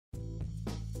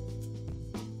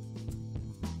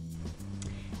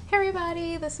Hey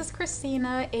everybody, this is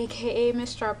Christina, aka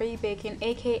Miss Strawberry Bacon,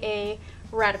 aka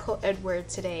Radical Edward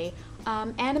today.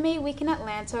 Anime Week in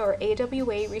Atlanta, or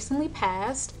AWA, recently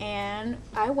passed, and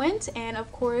I went, and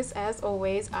of course, as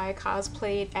always, I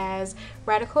cosplayed as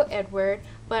Radical Edward,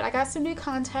 but I got some new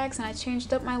contacts and I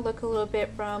changed up my look a little bit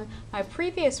from my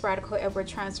previous Radical Edward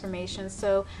transformation,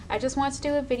 so I just want to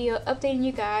do a video updating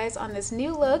you guys on this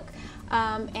new look,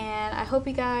 and I hope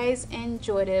you guys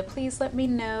enjoyed it. Please let me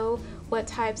know what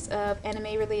types of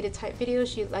anime related type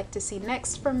videos you'd like to see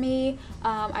next from me.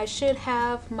 I should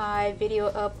have my video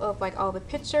up of like all the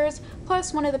pictures,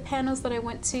 plus one of the panels that I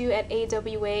went to at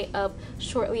AWA up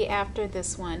shortly after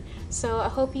this one. So I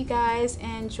hope you guys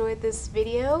enjoyed this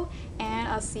video, and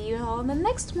I'll see you all in the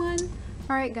next one.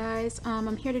 Alright guys,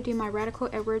 I'm here to do my Radical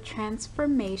Edward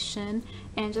transformation,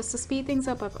 and just to speed things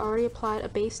up, I've already applied a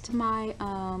base to my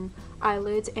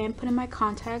eyelids and put in my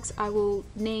contacts. I will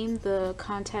name the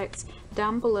contacts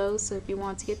down below, so if you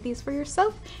want to get these for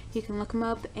yourself, you can look them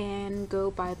up and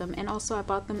go buy them. And also I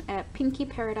bought them at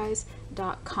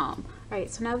pinkyparadise.com.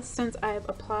 Alright, so now since I've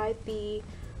applied the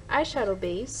eyeshadow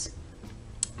base,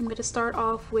 I'm going to start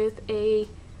off with a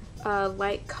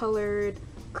light colored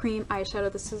cream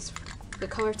eyeshadow. This is the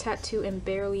color Tattoo and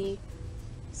Barely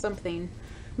something,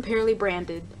 Barely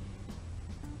Branded.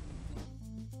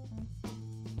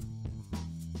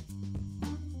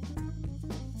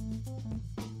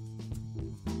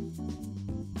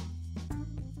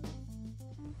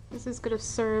 This is going to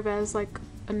serve as like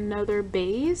another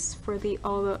base for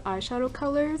all the eyeshadow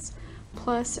colors,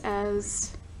 plus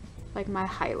as like my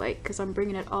highlight, because I'm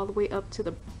bringing it all the way up to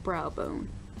the brow bone.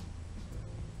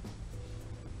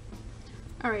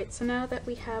 Alright, so now that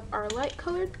we have our light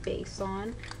colored base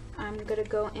on, I'm going to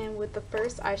go in with the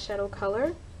first eyeshadow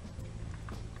color.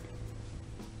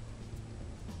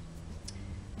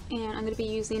 And I'm going to be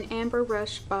using Amber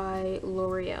Rush by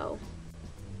L'Oreal.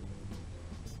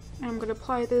 I'm going to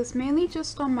apply this mainly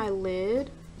just on my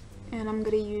lid, and I'm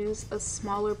going to use a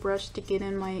smaller brush to get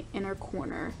in my inner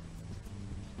corner.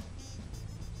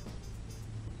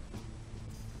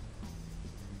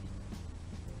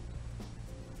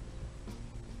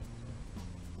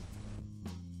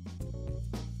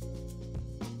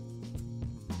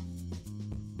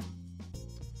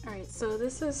 Alright, so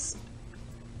this is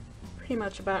pretty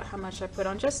much about how much I put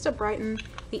on, just to brighten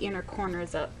the inner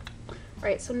corners up.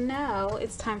 Alright, so now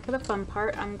it's time for the fun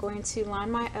part. I'm going to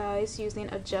line my eyes using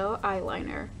a gel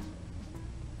eyeliner.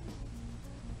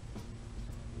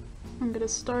 I'm going to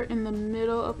start in the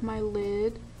middle of my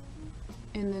lid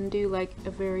and then do like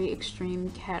a very extreme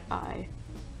cat eye.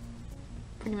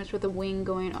 Pretty much with a wing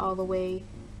going all the way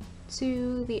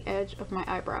to the edge of my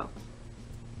eyebrow.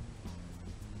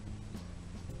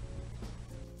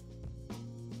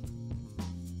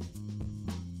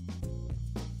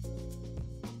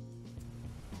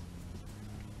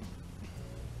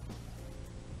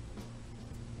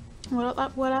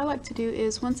 What I like to do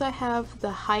is, once I have the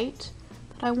height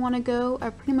that I want to go, I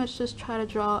pretty much just try to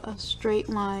draw a straight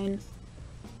line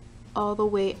all the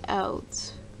way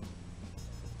out.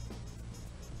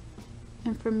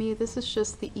 And for me, this is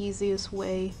just the easiest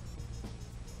way,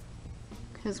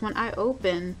 because when I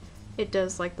open, it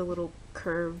does like the little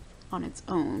curve on its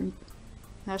own.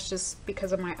 That's just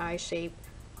because of my eye shape.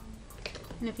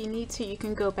 And if you need to, you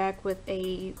can go back with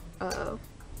a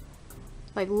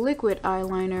like liquid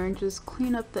eyeliner and just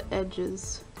clean up the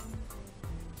edges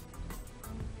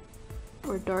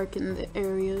or darken the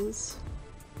areas,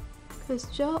 because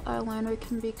gel eyeliner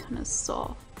can be kind of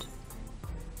soft.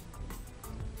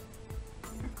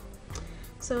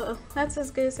 So that's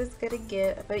as good as it's gonna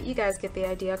get, but you guys get the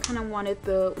idea. I kind of wanted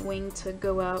the wing to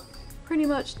go out pretty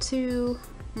much to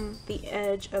the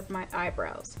edge of my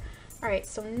eyebrows. Alright,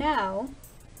 so now,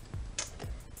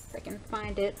 if I can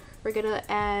find it, we're gonna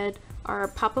add our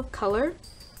pop of color,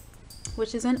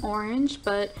 which is an orange,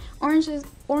 but oranges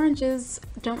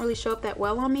don't really show up that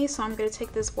well on me, so I'm going to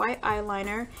take this white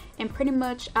eyeliner and pretty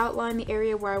much outline the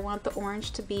area where I want the orange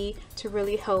to be to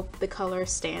really help the color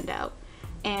stand out.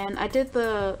 And I did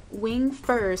the wing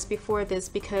first before this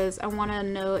because I want to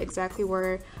know exactly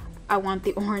where I want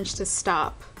the orange to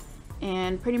stop,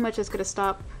 and pretty much it's going to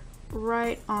stop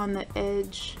right on the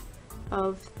edge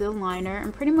of the liner,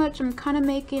 and pretty much I'm kind of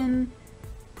making,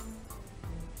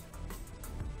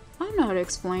 I don't know how to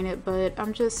explain it, but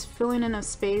I'm just filling in a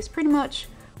space pretty much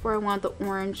where I want the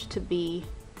orange to be.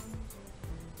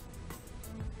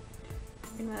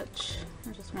 Pretty much,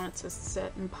 I just want it to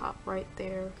set and pop right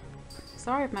there.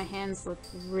 Sorry if my hands look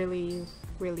really,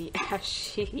 really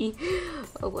ashy.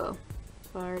 Oh well,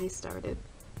 I already started.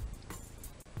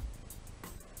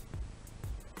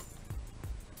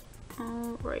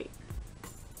 Alright.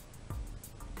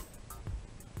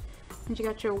 Once you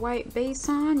got your white base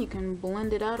on, you can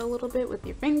blend it out a little bit with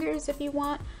your fingers if you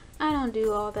want. I don't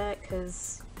do all that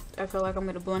because I feel like I'm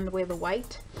going to blend away the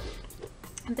white.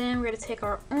 And then we're going to take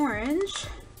our orange,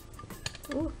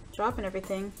 ooh, dropping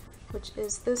everything, which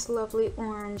is this lovely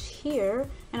orange here,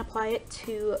 and apply it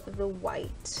to the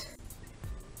white.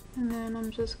 And then I'm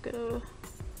just going to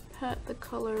pat the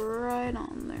color right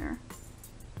on there.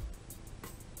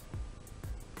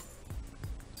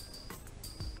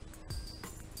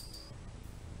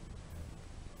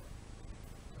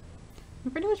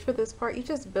 And pretty much for this part, you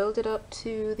just build it up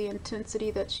to the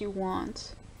intensity that you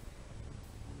want.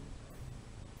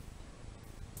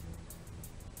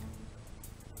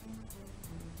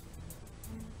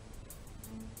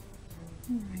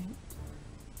 Alright.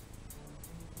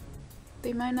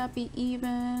 They might not be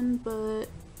even, but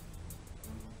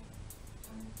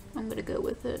I'm gonna go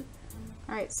with it.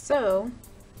 Alright, so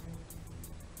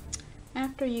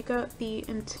after you got the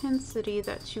intensity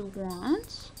that you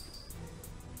want,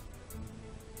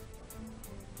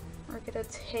 we're gonna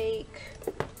take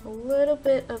a little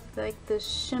bit of like the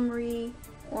shimmery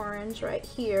orange right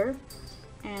here,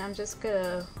 and I'm just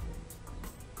gonna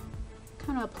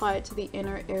kind of apply it to the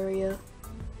inner area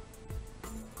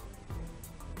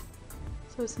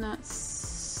so it's not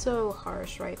so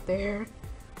harsh right there.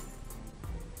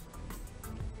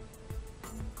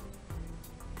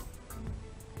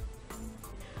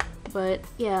 But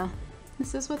yeah,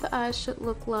 this is what the eyes should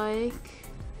look like.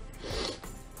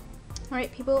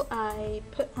 Alright people, I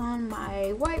put on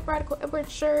my white Radical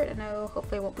Edwards shirt. I know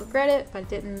hopefully I won't regret it, but I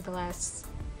didn't the last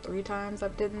 3 times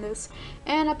I've done this.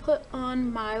 And I put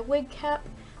on my wig cap,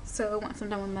 so once I'm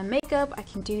done with my makeup, I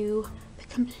can do the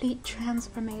complete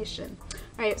transformation.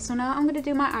 Alright, so now I'm going to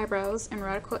do my eyebrows, and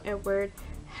Radical Edwards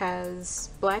has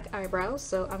black eyebrows,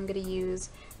 so I'm going to use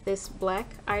this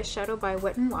black eyeshadow by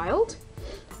WetNWild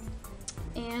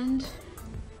and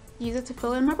use it to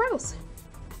fill in my brows.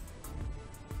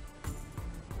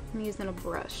 I'm using a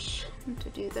brush to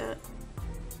do that.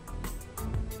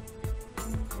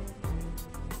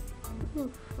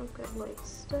 Oof, I've got light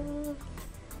stuff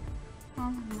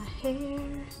on my hair.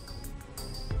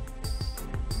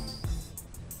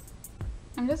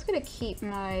 I'm just gonna keep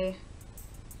my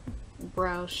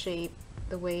brow shape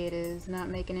the way it is, not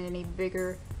making it any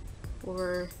bigger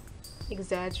or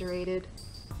exaggerated.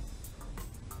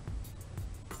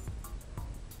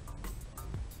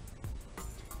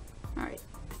 Alright,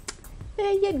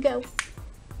 there you go.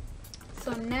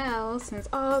 So now, since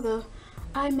all the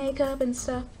eye makeup and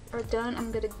stuff are done,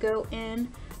 I'm gonna go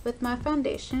in with my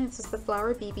foundation. This is the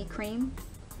Flower BB Cream,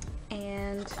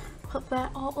 and put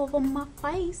that all over my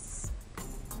face.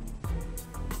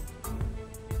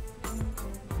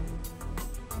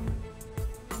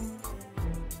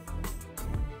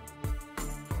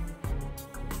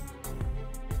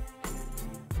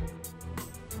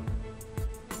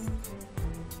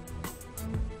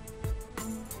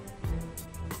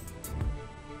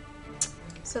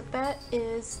 So that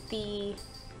is the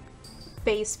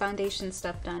base foundation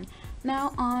stuff done.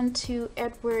 Now on to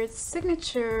Edward's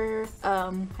signature,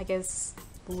 I guess,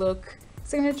 look.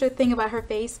 Signature thing about her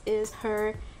face is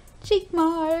her cheek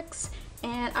marks,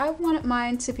 and I wanted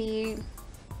mine to be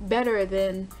better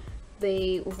than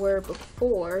they were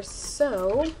before,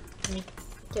 so let me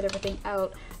get everything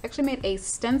out. I actually made a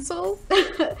stencil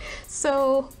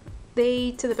so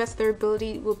they, to the best of their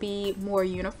ability, will be more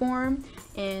uniform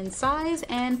in size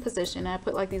and position. I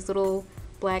put like these little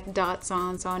black dots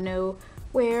on so I know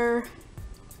where,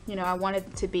 you know, I want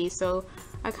it to be. So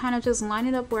I kind of just line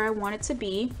it up where I want it to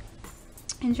be,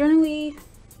 and generally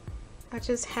I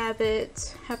just have the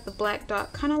black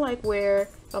dot kind of like where,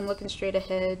 if I'm looking straight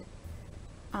ahead,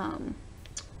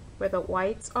 where the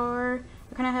whites are.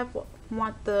 I kind of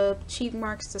want the cheek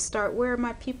marks to start where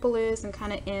my pupil is and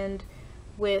kind of end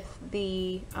with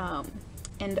the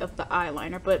end of the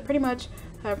eyeliner, but pretty much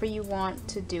however you want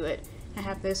to do it. I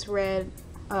have this red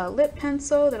lip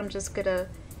pencil that I'm just gonna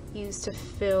use to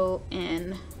fill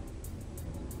in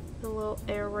the little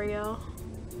area.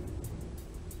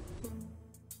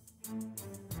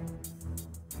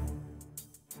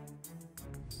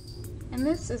 And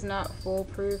this is not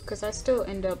foolproof because I still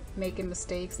end up making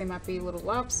mistakes. They might be a little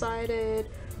lopsided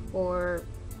or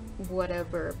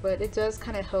whatever, but it does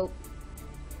kind of help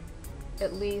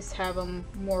at least have them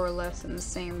more or less in the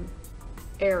same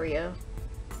area.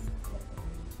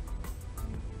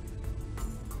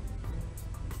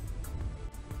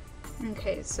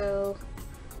 Okay, so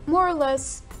more or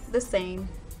less the same.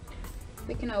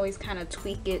 We can always kind of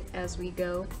tweak it as we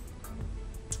go.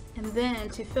 And then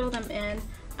to fill them in,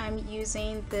 I'm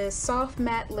using the Soft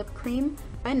Matte Lip Cream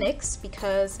by NYX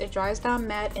because it dries down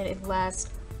matte and it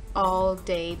lasts all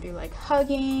day through like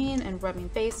hugging and rubbing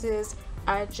faces.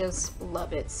 I just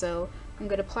love it. So I'm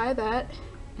gonna apply that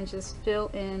and just fill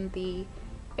in the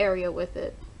area with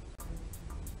it.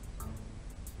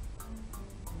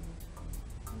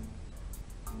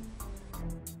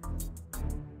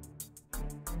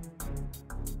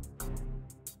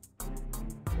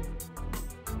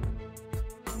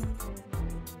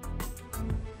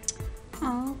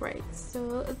 Alright,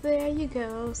 so there you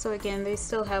go. So again, they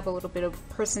still have a little bit of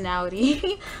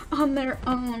personality on their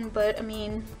own, but I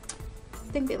mean, I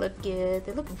think they look good.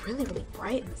 They look really, really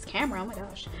bright in this camera, oh my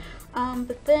gosh.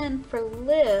 But then for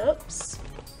lips,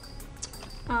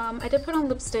 I did put on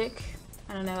lipstick.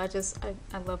 I don't know,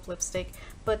 I love lipstick.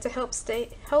 But to help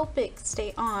it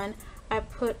stay on, I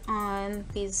put on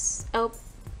these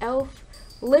e.l.f.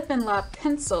 Lip and Lock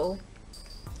pencil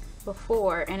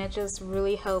before, and it just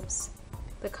really helps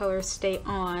the color stay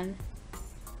on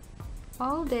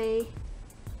all day.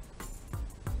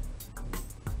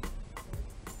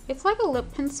 It's like a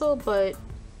lip pencil but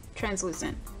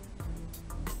translucent.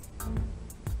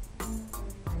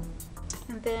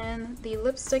 And then the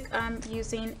lipstick I'm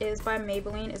using is by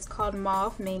Maybelline. It's called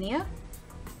Mauve Mania.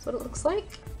 That's what it looks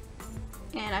like.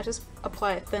 And I just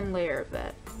apply a thin layer of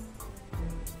that.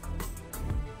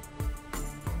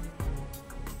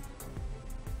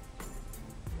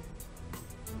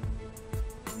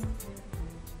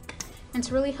 And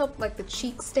to really help like the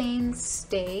cheek stains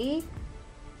stay,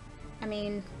 I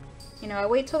mean, you know, I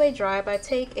wait till they dry, but I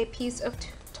take a piece of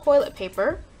toilet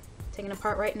paper, taking it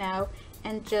apart right now,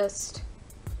 and just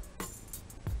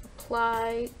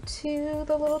apply to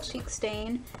the little cheek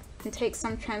stain and take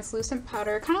some translucent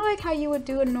powder, kind of like how you would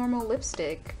do a normal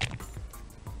lipstick,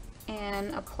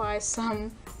 and apply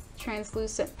some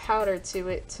translucent powder to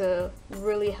it to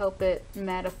really help it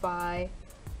mattify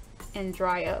and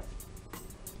dry up.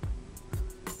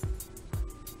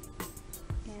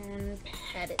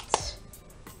 Pat it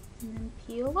and then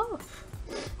peel off.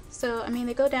 So I mean,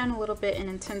 they go down a little bit in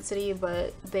intensity,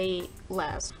 but they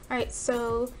last. Alright,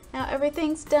 so now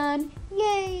everything's done.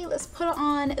 Yay! Let's put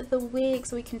on the wig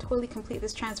so we can totally complete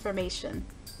this transformation.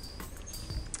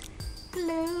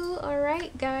 Hello!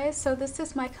 Alright guys, so this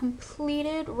is my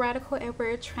completed Radical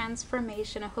Edward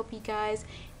transformation. I hope you guys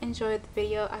enjoyed the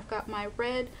video. I've got my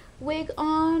red wig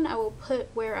on. I will put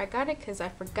where I got it because I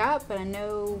forgot, but I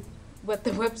know what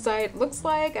the website looks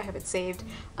like. I have it saved.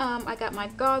 I got my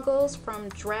goggles from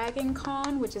Dragon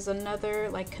Con, which is another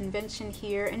like convention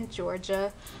here in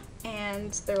Georgia,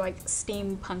 and they're like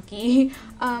steampunky.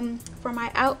 For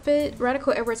my outfit,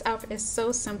 Radical Edward's outfit is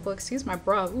so simple. Excuse my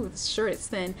bra. Ooh, this shirt is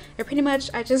thin. And pretty much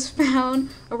I just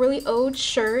found a really old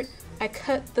shirt. I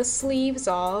cut the sleeves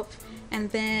off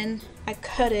and then I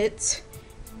cut it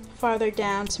farther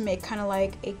down to make kind of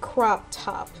like a crop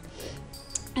top.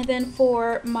 And then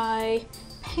for my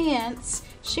pants,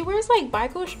 she wears like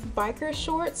biker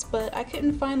shorts, but I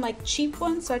couldn't find like cheap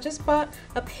ones, so I just bought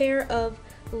a pair of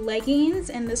leggings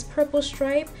in this purple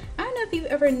stripe. I don't know if you've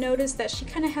ever noticed that she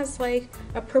kind of has like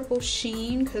a purple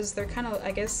sheen because they're kind of,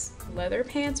 I guess, leather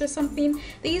pants or something.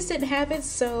 These didn't have it,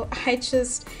 so I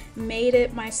just made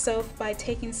it myself by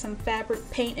taking some fabric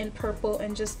paint in purple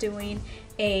and just doing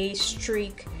a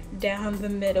streak down the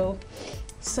middle.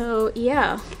 So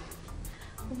yeah,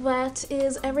 that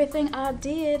is everything I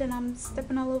did, and I'm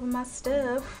stepping all over my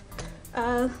stuff.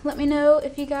 Let me know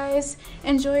if you guys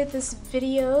enjoyed this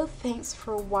video. Thanks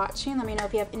for watching. Let me know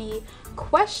if you have any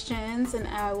questions and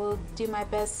I will do my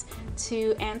best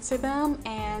to answer them,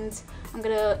 and I'm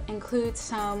gonna include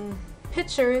some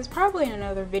pictures probably in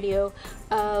another video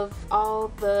of all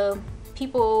the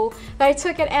people that I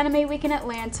took at Anime Week in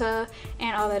Atlanta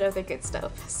and all that other good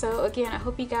stuff. So again, I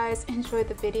hope you guys enjoyed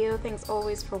the video. Thanks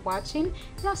always for watching,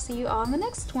 and I'll see you all in the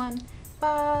next one.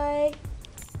 Bye!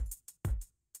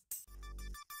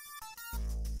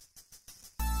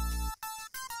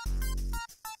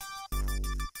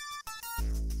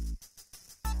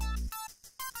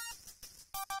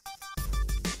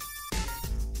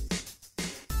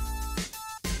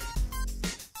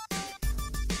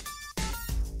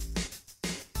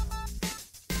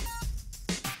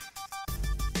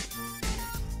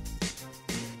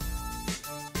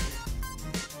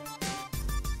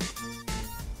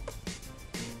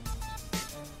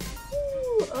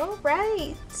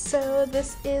 Alright, so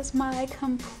this is my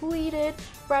completed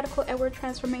Radical Edward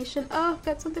transformation. Oh,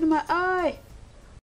 got something in my eye.